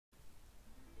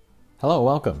Hello,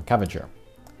 welcome, Cabbage here.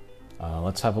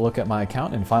 Let's have a look at my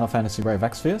account in Final Fantasy Brave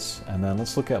Exvius, and then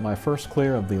let's look at my first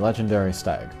clear of the legendary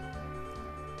Stag.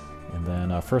 And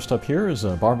then first up here is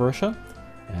Barbarisha,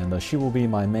 and she will be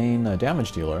my main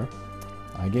damage dealer.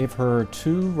 I gave her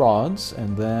 2 rods,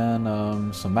 and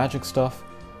then some magic stuff.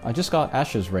 I just got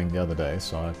Ash's ring the other day,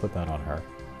 so I put that on her.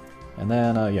 And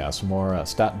then, yeah, some more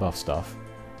stat buff stuff.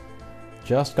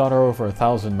 Just got her over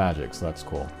 1,000 magic, so that's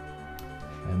cool.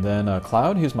 And then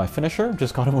Cloud, he's my finisher,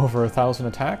 just got him over 1,000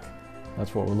 attack.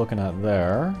 That's what we're looking at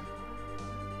there.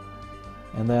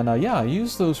 And then, yeah, I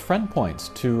used those friend points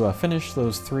to finish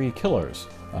those 3 killers,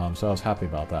 so I was happy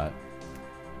about that.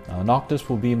 Noctis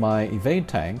will be my evade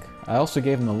tank. I also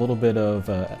gave him a little bit of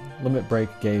limit break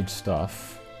gauge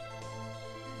stuff.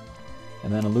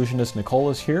 And then Illusionist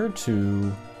Nicole is here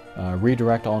to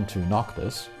redirect onto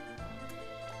Noctis.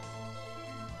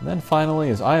 And then finally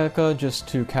is Ayaka, just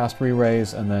to cast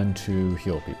re-raise and then to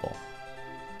heal people.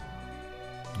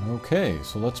 Okay,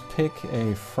 so let's pick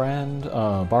a friend,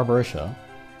 Barbarisha.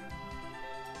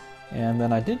 And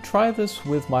then I did try this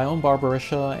with my own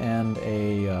Barbarisha and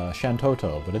a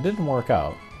Shantoto, but it didn't work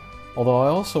out. Although I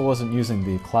also wasn't using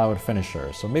the Cloud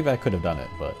finisher, so maybe I could have done it,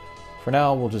 but for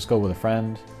now we'll just go with a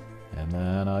friend. And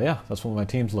then, yeah, that's what my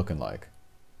team's looking like.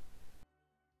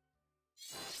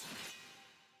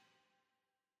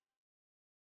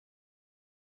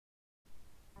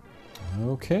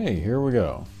 Okay, here we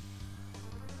go.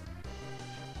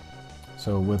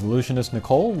 So with Illusionist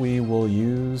Nicole, we will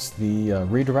use the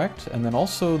redirect, and then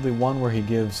also the one where he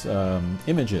gives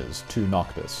images to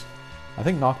Noctis. I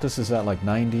think Noctis is at like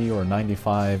 90 or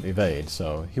 95 evade,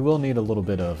 so he will need a little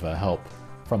bit of help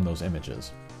from those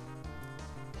images.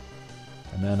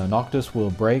 And then Noctis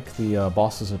will break the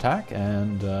boss's attack,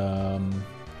 and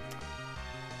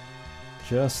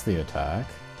just the attack.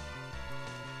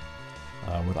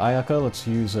 With Ayaka, let's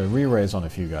use a re-raise on a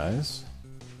few guys.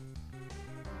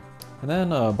 And then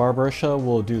Barbarisha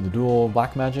will do the dual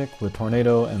black magic with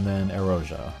Tornado and then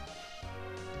Erosia.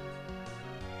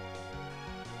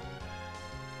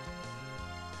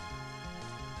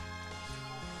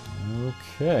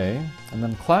 Okay, and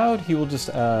then Cloud, he will just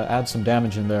add some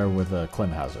damage in there with a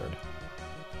Clim Hazard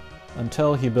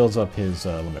until he builds up his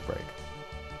limit break.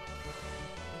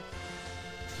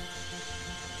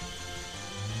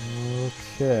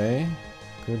 Okay,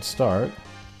 good start.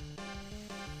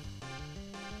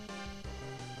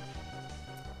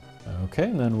 Okay,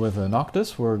 and then with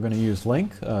Noctis, we're going to use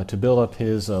Link to build up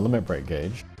his limit break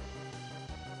gauge.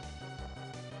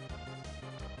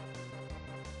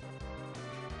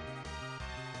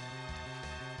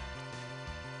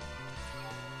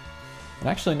 And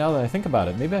actually, now that I think about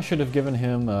it, maybe I should have given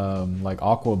him like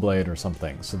Aqua Blade or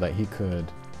something so that he could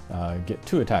get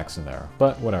 2 attacks in there,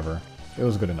 but whatever. It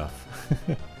was good enough.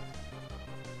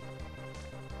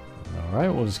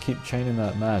 Alright, we'll just keep chaining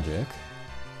that magic.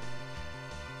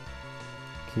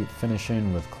 Keep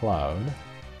finishing with Cloud.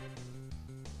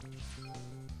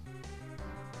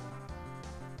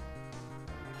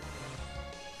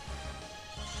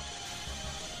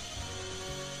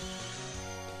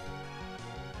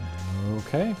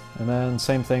 Okay, and then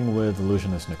same thing with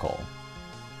Illusionist Nicole.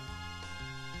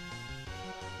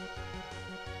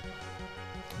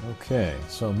 Okay,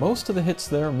 so most of the hits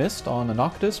there missed on a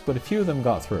Noctis, but a few of them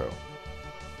got through.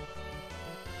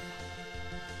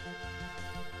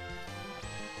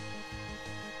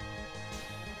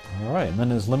 Alright, and then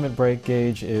his limit break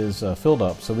gauge is filled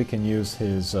up, so we can use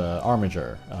his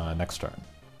Armiger next turn.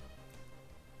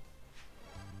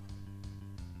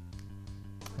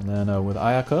 And then with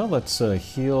Ayaka, let's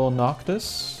heal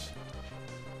Noctis.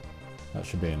 That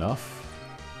should be enough.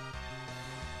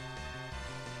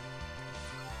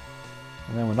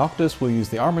 And then with Noctis, we'll use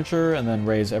the Armiger and then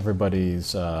raise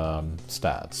everybody's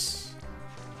stats.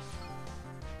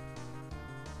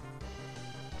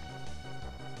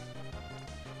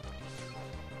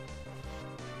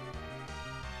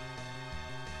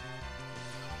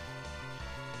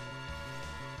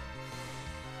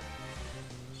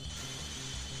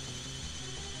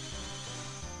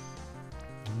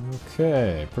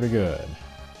 Okay, pretty good.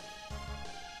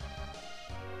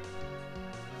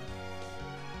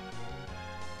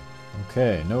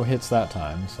 Okay, no hits that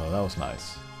time, so that was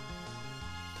nice.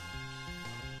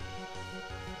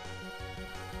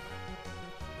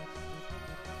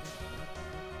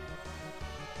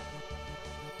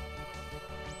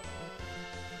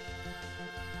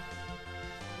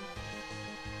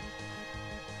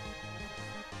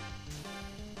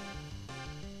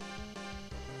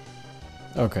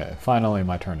 Okay, finally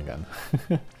my turn again.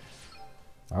 Alright,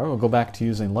 we'll go back to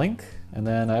using Link, and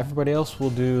then everybody else will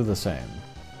do the same.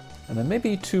 And then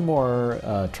maybe 2 more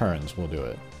turns will do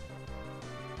it.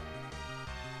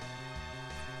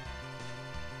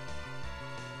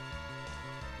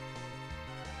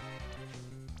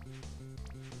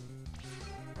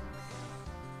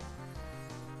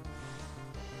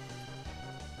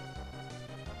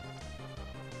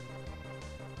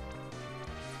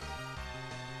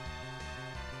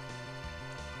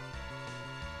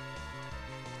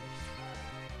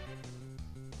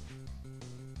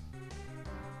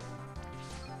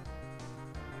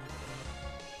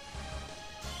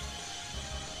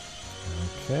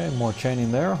 Okay, more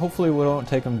chaining there. Hopefully we don't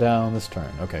take him down this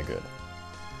turn. Okay, good.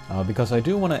 Because I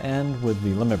do want to end with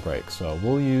the limit break, so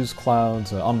we'll use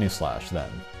Cloud's Omni Slash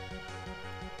then.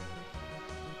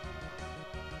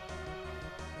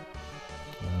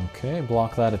 Okay,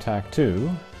 block that attack too.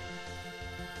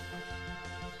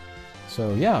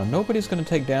 So yeah, nobody's going to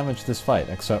take damage this fight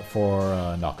except for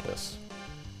Noctis.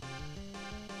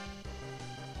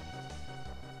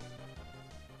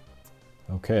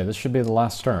 Okay, this should be the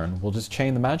last turn. We'll just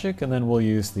chain the magic and then we'll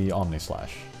use the Omni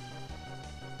Slash.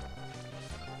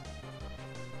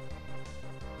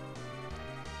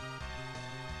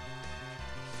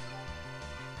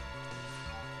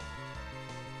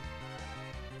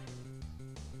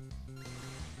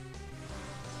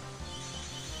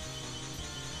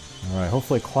 Alright,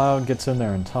 hopefully Cloud gets in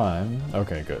there in time.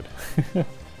 Okay, good.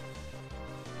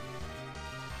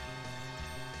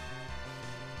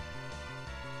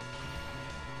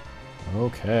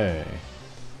 Okay.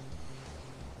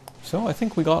 So I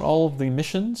think we got all of the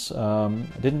missions. I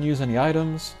didn't use any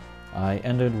items. I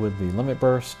ended with the limit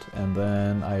burst, and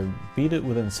then I beat it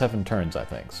within 7 turns, I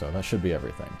think. So that should be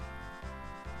everything.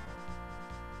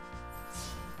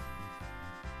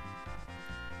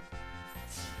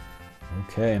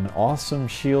 Okay, an awesome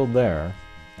shield there.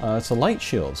 It's a light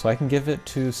shield, so I can give it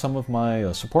to some of my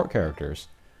support characters.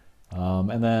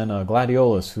 And then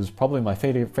Gladiolus, who's probably my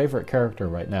favorite character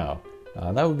right now.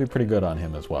 That would be pretty good on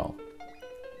him as well.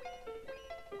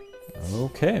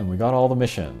 Okay, and we got all the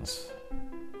missions.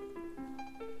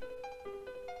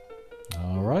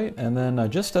 Alright, and then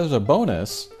just as a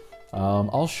bonus,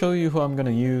 I'll show you who I'm going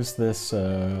to use this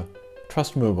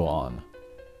Trust Moogle on.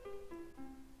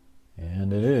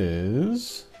 And it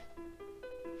is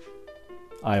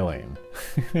Eileen.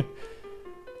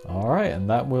 Alright, and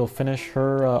that will finish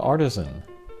her Artisan.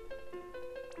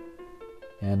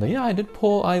 And yeah, I did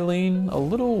pull Eileen a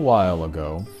little while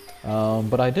ago,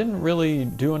 but I didn't really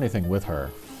do anything with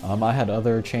her. I had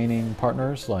other chaining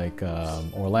partners like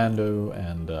Orlando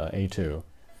and A2.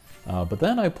 But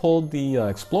then I pulled the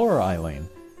Explorer Eileen,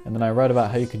 and then I read about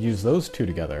how you could use those two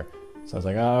together. So I was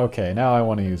like, oh, okay, now I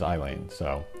want to use Eileen.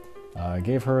 So I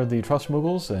gave her the Trust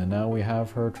Moogles, and now we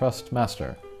have her Trust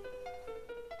Master.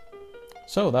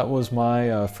 So that was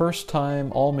my first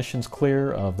time all missions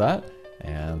clear of that,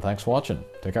 and thanks for watching.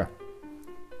 Take care.